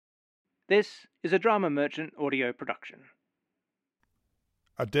This is a Drama Merchant audio production.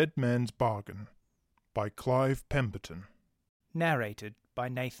 A Dead Man's Bargain by Clive Pemberton. Narrated by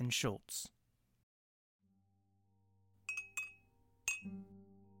Nathan Schultz.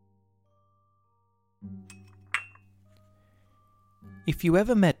 If you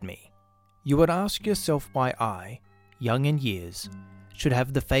ever met me, you would ask yourself why I, young in years, should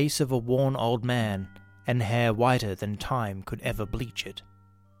have the face of a worn old man and hair whiter than time could ever bleach it.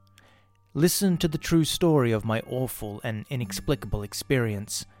 Listen to the true story of my awful and inexplicable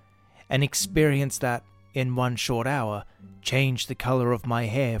experience, an experience that, in one short hour, changed the colour of my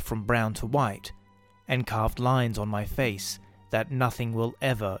hair from brown to white, and carved lines on my face that nothing will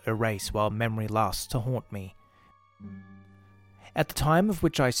ever erase while memory lasts to haunt me. At the time of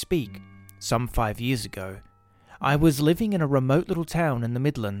which I speak, some 5 years ago, I was living in a remote little town in the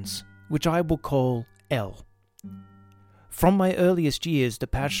Midlands, which I will call L. From my earliest years, the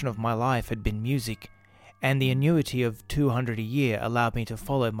passion of my life had been music, and the annuity of 200 a year allowed me to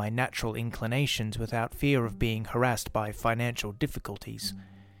follow my natural inclinations without fear of being harassed by financial difficulties.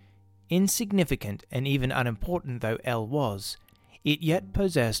 Insignificant and even unimportant though L was, it yet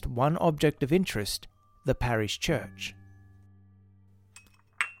possessed one object of interest, the parish church.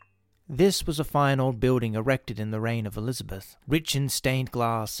 This was a fine old building erected in the reign of Elizabeth, rich in stained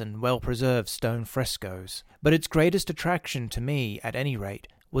glass and well-preserved stone frescoes, but its greatest attraction to me, at any rate,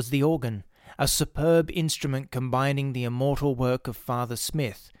 was the organ, a superb instrument combining the immortal work of Father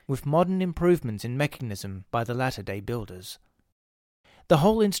Smith with modern improvements in mechanism by the latter-day builders. The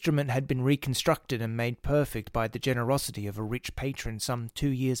whole instrument had been reconstructed and made perfect by the generosity of a rich patron some 2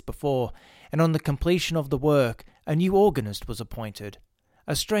 years before, and on the completion of the work, a new organist was appointed,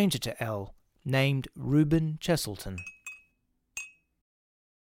 a stranger to L, named Reuben Cheselton.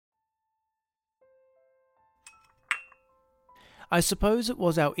 I suppose it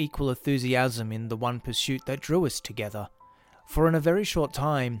was our equal enthusiasm in the one pursuit that drew us together, for in a very short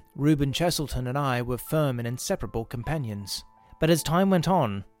time Reuben Cheselton and I were firm and inseparable companions. But as time went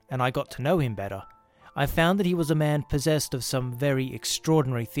on, and I got to know him better, I found that he was a man possessed of some very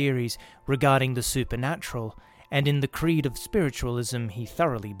extraordinary theories regarding the supernatural, and in the creed of spiritualism he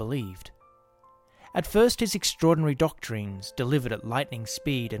thoroughly believed. At first his extraordinary doctrines, delivered at lightning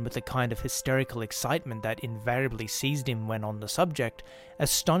speed and with a kind of hysterical excitement that invariably seized him when on the subject,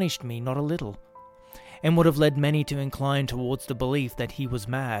 astonished me not a little, and would have led many to incline towards the belief that he was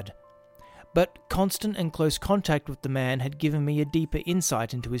mad. But constant and close contact with the man had given me a deeper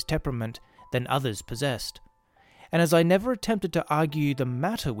insight into his temperament than others possessed, and as I never attempted to argue the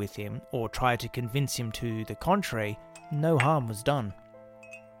matter with him or try to convince him to the contrary, no harm was done.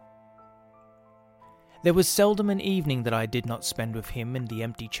 There was seldom an evening that I did not spend with him in the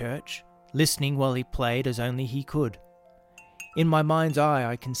empty church, listening while he played as only he could. In my mind's eye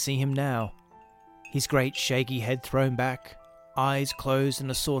I can see him now, his great shaggy head thrown back, eyes closed in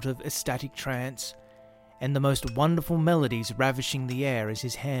a sort of ecstatic trance, and the most wonderful melodies ravishing the air as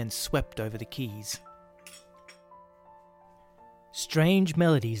his hands swept over the keys. Strange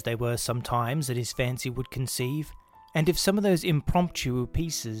melodies they were sometimes that his fancy would conceive, and if some of those impromptu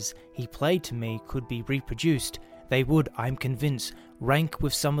pieces he played to me could be reproduced, they would, I am convinced, rank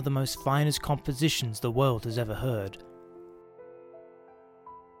with some of the most finest compositions the world has ever heard.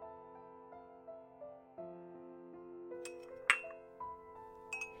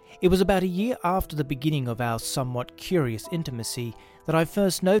 It was about a year after the beginning of our somewhat curious intimacy that I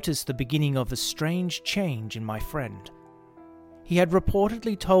first noticed the beginning of a strange change in my friend. He had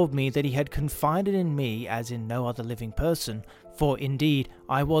reportedly told me that he had confided in me as in no other living person, for indeed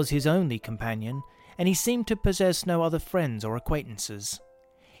I was his only companion, and he seemed to possess no other friends or acquaintances.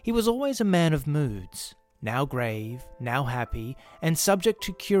 He was always a man of moods, now grave, now happy, and subject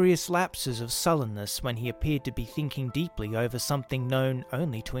to curious lapses of sullenness when he appeared to be thinking deeply over something known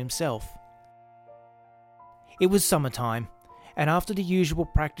only to himself. It was summertime, and after the usual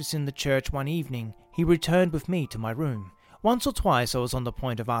practice in the church one evening, he returned with me to my room. Once or twice I was on the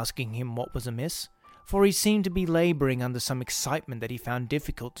point of asking him what was amiss, for he seemed to be labouring under some excitement that he found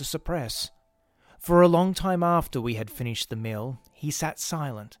difficult to suppress. For a long time after we had finished the meal, he sat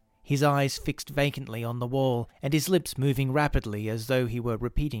silent, his eyes fixed vacantly on the wall, and his lips moving rapidly as though he were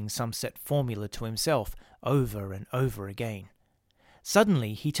repeating some set formula to himself over and over again.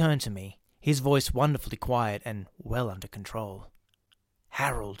 Suddenly he turned to me, his voice wonderfully quiet and well under control.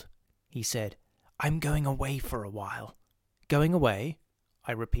 "Harold," he said, "I'm going away for a while." "Going away?"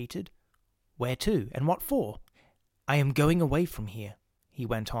 I repeated. "Where to, and what for?" "I am going away from here," he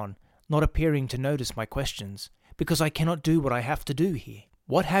went on, not appearing to notice my questions, "because I cannot do what I have to do here."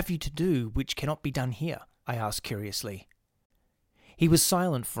 "What have you to do which cannot be done here?" I asked curiously. He was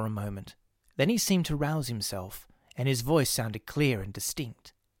silent for a moment, Then he seemed to rouse himself, and his voice sounded clear and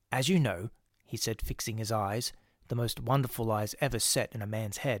distinct. "As you know," he said, fixing his eyes, the most wonderful eyes ever set in a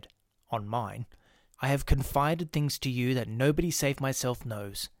man's head, on mine, "I have confided things to you that nobody save myself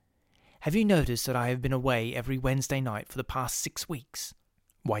knows. Have you noticed that I have been away every Wednesday night for the past 6 weeks?"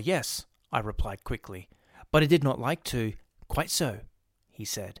 "Why, yes," I replied quickly, "but I did not like to—" "Quite so," he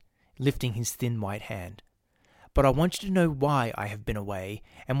said, lifting his thin white hand. "But I want you to know why I have been away,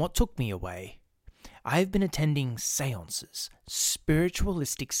 and what took me away. I have been attending seances,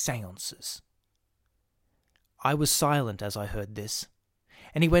 spiritualistic seances." I was silent as I heard this,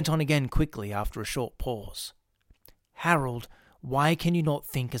 and he went on again quickly after a short pause. "Harold, why can you not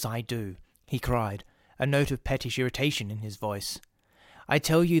think as I do?" he cried, a note of pettish irritation in his voice. "I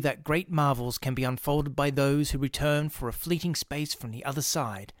tell you that great marvels can be unfolded by those who return for a fleeting space from the other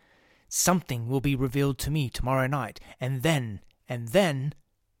side. Something will be revealed to me tomorrow night, and then...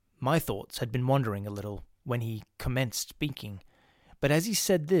 My thoughts had been wandering a little when he commenced speaking, but as he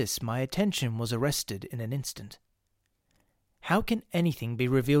said this, my attention was arrested in an instant. "How can anything be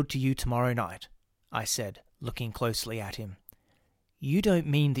revealed to you tomorrow night?" I said, looking closely at him. "You don't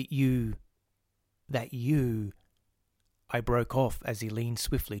mean that you... I broke off as he leaned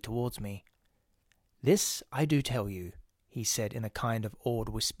swiftly towards me. "This I do tell you," he said in a kind of awed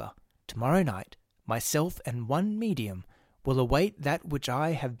whisper. "Tomorrow night, myself and one medium will await that which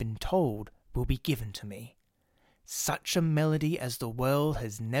I have been told will be given to me. Such a melody as the world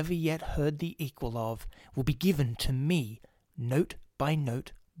has never yet heard the equal of will be given to me, note by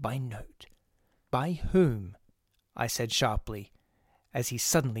note by note." "By whom?" I said sharply, as he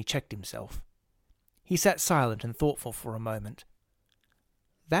suddenly checked himself. He sat silent and thoughtful for a moment.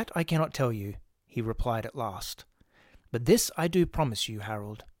 "That I cannot tell you," he replied at last. "But this I do promise you,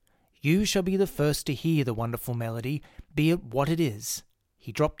 Harold. You shall be the first to hear the wonderful melody, be it what it is."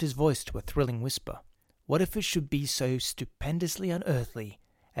 He dropped his voice to a thrilling whisper. "What if it should be so stupendously unearthly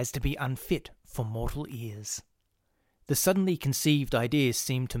as to be unfit for mortal ears?" The suddenly conceived idea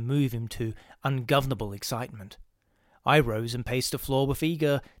seemed to move him to ungovernable excitement. I rose and paced the floor with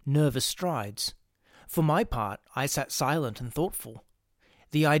eager, nervous strides. For my part, I sat silent and thoughtful.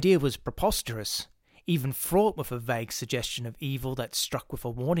 The idea was preposterous, even fraught with a vague suggestion of evil that struck with a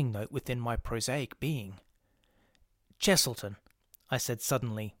warning note within my prosaic being. "Cheselton," I said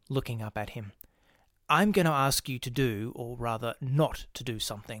suddenly, looking up at him, "I'm going to ask you to do, or rather not to do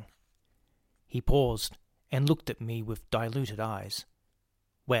something." He paused and looked at me with diluted eyes.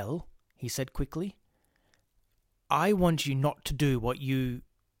 "Well?" he said quickly. "I want you not to do what you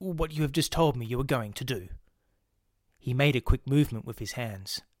have just told me you were going to do." He made a quick movement with his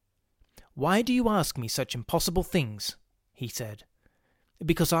hands. "Why do you ask me such impossible things?" he said.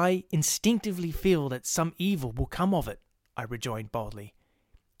 "Because I instinctively feel that some evil will come of it," I rejoined boldly.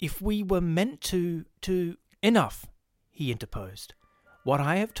 "If we were meant to... "Enough," he interposed. "What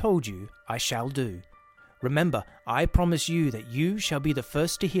I have told you, I shall do. Remember, I promise you that you shall be the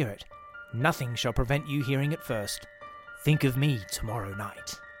first to hear it. Nothing shall prevent you hearing it first. Think of me tomorrow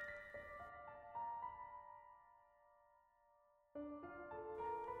night."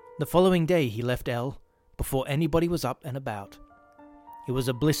 The following day he left L before anybody was up and about. It was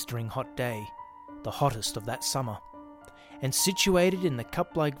a blistering hot day, the hottest of that summer, and situated in the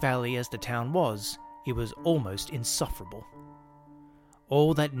cup-like valley as the town was, it was almost insufferable.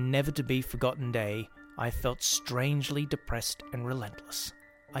 All that never-to-be-forgotten day I felt strangely depressed and relentless.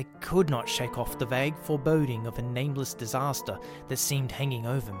 I could not shake off the vague foreboding of a nameless disaster that seemed hanging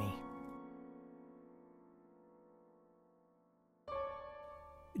over me.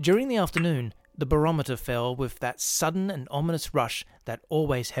 During the afternoon, the barometer fell with that sudden and ominous rush that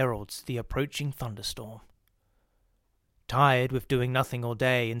always heralds the approaching thunderstorm. Tired with doing nothing all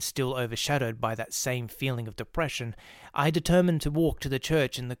day and still overshadowed by that same feeling of depression, I determined to walk to the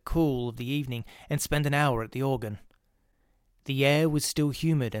church in the cool of the evening and spend an hour at the organ. The air was still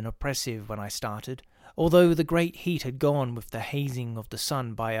humid and oppressive when I started, although the great heat had gone with the hazing of the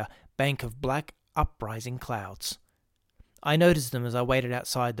sun by a bank of black, uprising clouds. I noticed them as I waited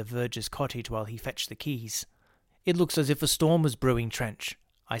outside the verger's cottage while he fetched the keys. "It looks as if a storm was brewing, Trench,"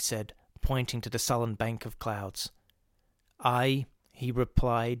 I said, pointing to the sullen bank of clouds. "Aye," he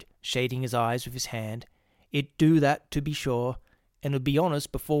replied, shading his eyes with his hand. "It do that, to be sure, and it'll be on us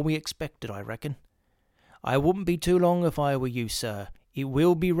before we expect it, I reckon. I wouldn't be too long if I were you, sir. It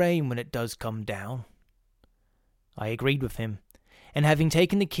will be rain when it does come down." I agreed with him, and having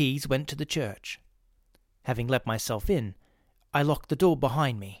taken the keys, went to the church. Having let myself in, I locked the door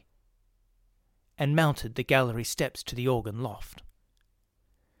behind me and mounted the gallery steps to the organ loft.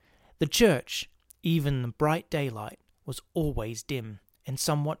 The church, even in the bright daylight, was always dim and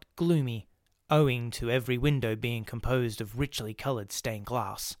somewhat gloomy owing to every window being composed of richly coloured stained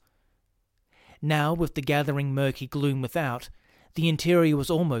glass. Now, with the gathering murky gloom without, the interior was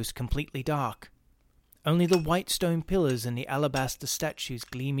almost completely dark. Only the white stone pillars and the alabaster statues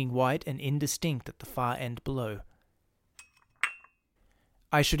gleaming white and indistinct at the far end below.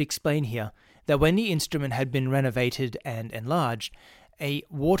 I should explain here that when the instrument had been renovated and enlarged, a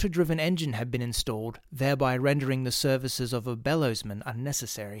water-driven engine had been installed, thereby rendering the services of a bellowsman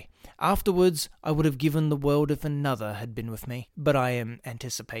unnecessary. Afterwards, I would have given the world if another had been with me, but I am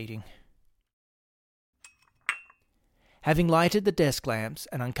anticipating. Having lighted the desk lamps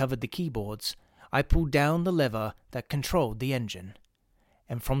and uncovered the keyboards, I pulled down the lever that controlled the engine,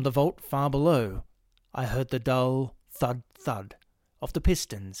 and from the vault far below, I heard the dull thud-thud of the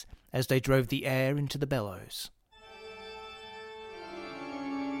pistons as they drove the air into the bellows.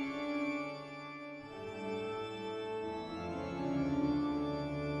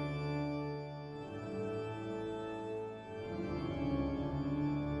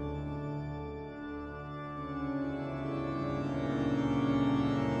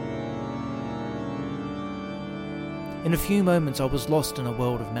 In a few moments I was lost in a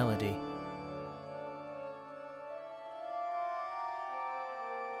world of melody.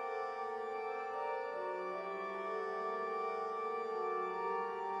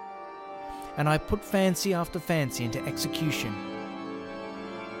 And I put fancy after fancy into execution.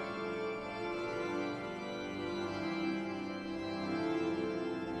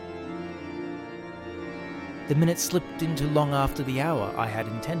 The minutes slipped into long after the hour I had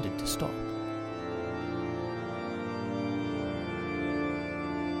intended to stop.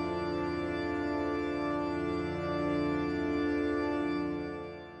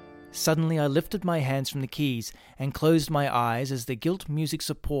 Suddenly I lifted my hands from the keys and closed my eyes as the gilt music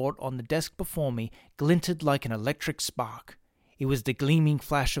support on the desk before me glinted like an electric spark. It was the gleaming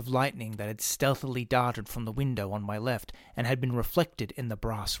flash of lightning that had stealthily darted from the window on my left and had been reflected in the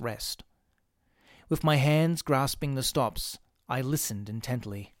brass rest. With my hands grasping the stops, I listened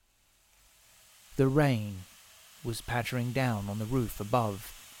intently. The rain was pattering down on the roof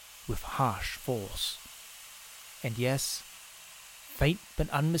above with harsh force. And yes, faint but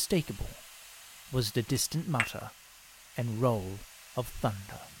unmistakable was the distant mutter and roll of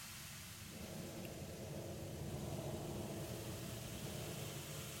thunder.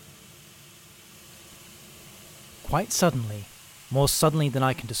 Quite suddenly, more suddenly than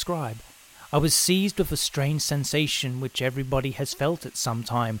I can describe, I was seized with a strange sensation which everybody has felt at some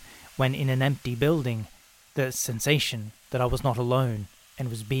time when in an empty building, the sensation that I was not alone and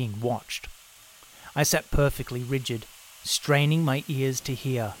was being watched. I sat perfectly rigid, straining my ears to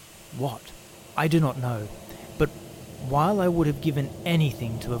hear. What? I do not know, but while I would have given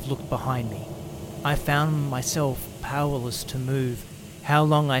anything to have looked behind me, I found myself powerless to move. How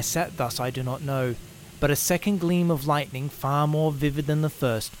long I sat thus I do not know, but a second gleam of lightning, far more vivid than the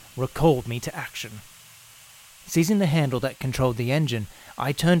first, recalled me to action. Seizing the handle that controlled the engine,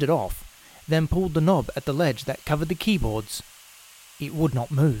 I turned it off, then pulled the knob at the ledge that covered the keyboards. It would not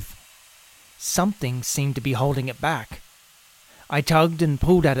move. Something seemed to be holding it back. I tugged and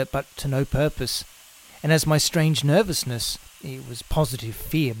pulled at it, but to no purpose, and as my strange nervousness, it was positive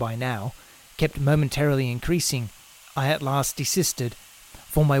fear by now, kept momentarily increasing, I at last desisted,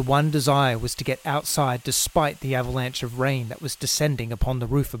 for my one desire was to get outside despite the avalanche of rain that was descending upon the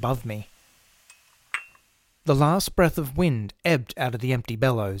roof above me. The last breath of wind ebbed out of the empty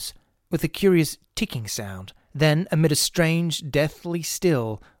bellows, with a curious ticking sound. Then, amid a strange, deathly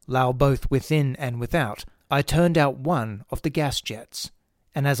still, loud both within and without, I turned out one of the gas jets,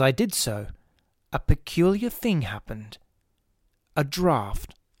 and as I did so, a peculiar thing happened. A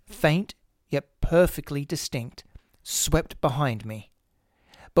draught, faint yet perfectly distinct, swept behind me.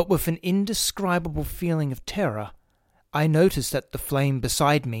 But with an indescribable feeling of terror, I noticed that the flame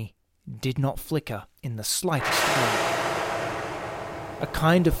beside me did not flicker in the slightest way. A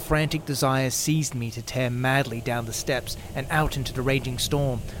kind of frantic desire seized me to tear madly down the steps and out into the raging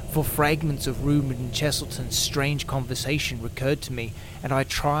storm, for fragments of Reuben Cheselton's strange conversation recurred to me, and I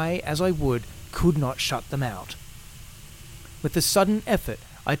try as I would, could not shut them out. With a sudden effort,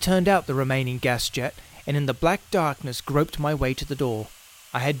 I turned out the remaining gas jet, and in the black darkness groped my way to the door.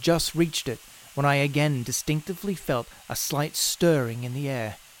 I had just reached it when I again distinctively felt a slight stirring in the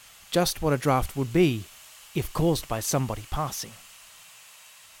air, just what a draught would be, if caused by somebody passing.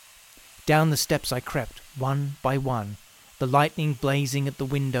 Down the steps I crept, one by one, the lightning blazing at the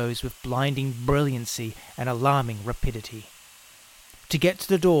windows with blinding brilliancy and alarming rapidity. To get to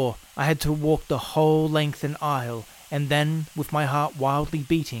the door, I had to walk the whole length and aisle, and then, with my heart wildly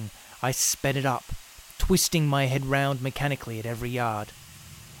beating, I sped it up, twisting my head round mechanically at every yard.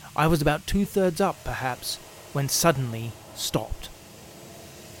 I was about 2/3 up, perhaps, when suddenly stopped.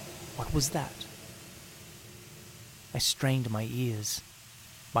 What was that? I strained my ears,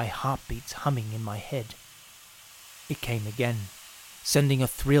 my heartbeats humming in my head. It came again, sending a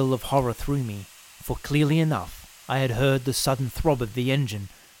thrill of horror through me, for clearly enough I had heard the sudden throb of the engine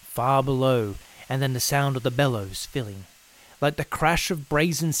far below, and then the sound of the bellows filling. Like the crash of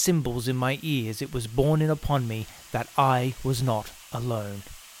brazen cymbals in my ears, it was borne in upon me that I was not alone.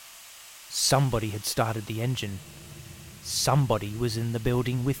 Somebody had started the engine. Somebody was in the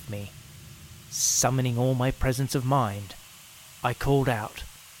building with me. Summoning all my presence of mind, I called out,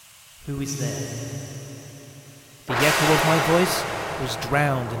 "Who is there?" The echo of my voice was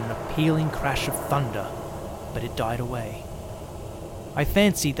drowned in an appealing crash of thunder, but it died away. I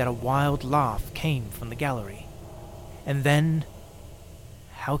fancied that a wild laugh came from the gallery. And then,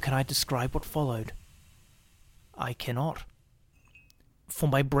 how can I describe what followed? I cannot, for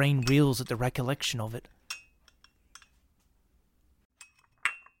my brain reels at the recollection of it.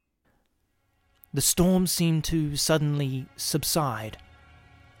 The storm seemed to suddenly subside.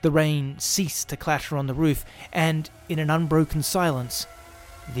 The rain ceased to clatter on the roof, and in an unbroken silence,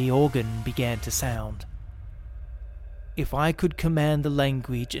 the organ began to sound. If I could command the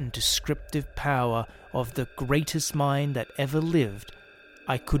language and descriptive power of the greatest mind that ever lived,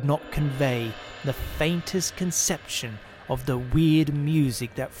 I could not convey the faintest conception of the weird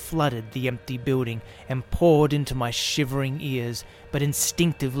music that flooded the empty building and poured into my shivering ears, but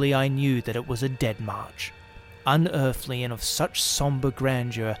instinctively I knew that it was a dead march, unearthly and of such sombre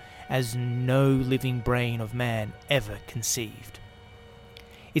grandeur as no living brain of man ever conceived.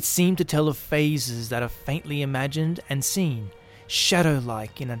 It seemed to tell of phases that are faintly imagined and seen.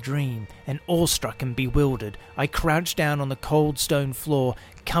 Shadow-like in a dream, and awestruck and bewildered, I crouched down on the cold stone floor,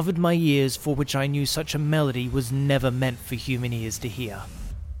 covered my ears, for which I knew such a melody was never meant for human ears to hear.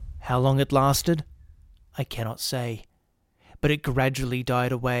 How long it lasted, I cannot say, but it gradually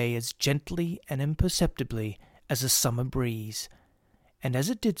died away as gently and imperceptibly as a summer breeze, and as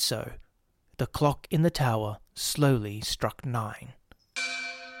it did so, the clock in the tower slowly struck 9.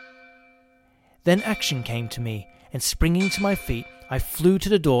 Then action came to me, and springing to my feet, I flew to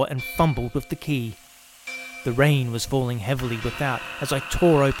the door and fumbled with the key. The rain was falling heavily without as I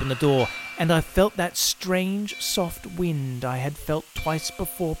tore open the door, and I felt that strange, soft wind I had felt twice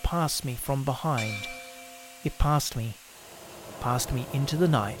before pass me from behind. It passed me into the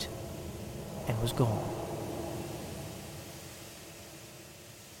night, and was gone.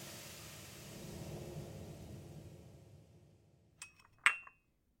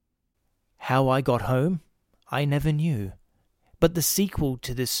 How I got home, I never knew, but the sequel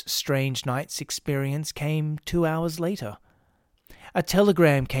to this strange night's experience came 2 hours later. A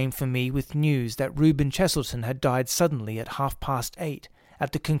telegram came for me with news that Reuben Cheselton had died suddenly at 8:30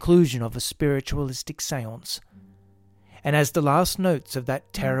 at the conclusion of a spiritualistic séance. And as the last notes of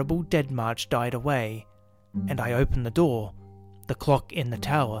that terrible dead march died away, and I opened the door, the clock in the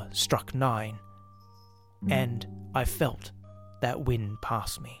tower struck 9, and I felt that wind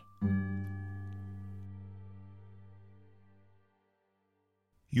pass me.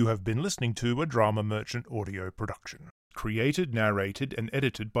 You have been listening to a Drama Merchant audio production. Created, narrated, and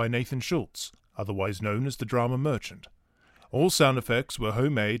edited by Nathan Schultz, otherwise known as the Drama Merchant. All sound effects were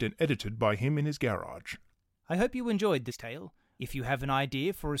homemade and edited by him in his garage. I hope you enjoyed this tale. If you have an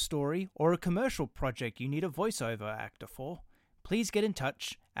idea for a story or a commercial project you need a voiceover actor for, please get in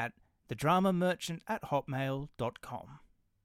touch at thedramamerchant@hotmail.com.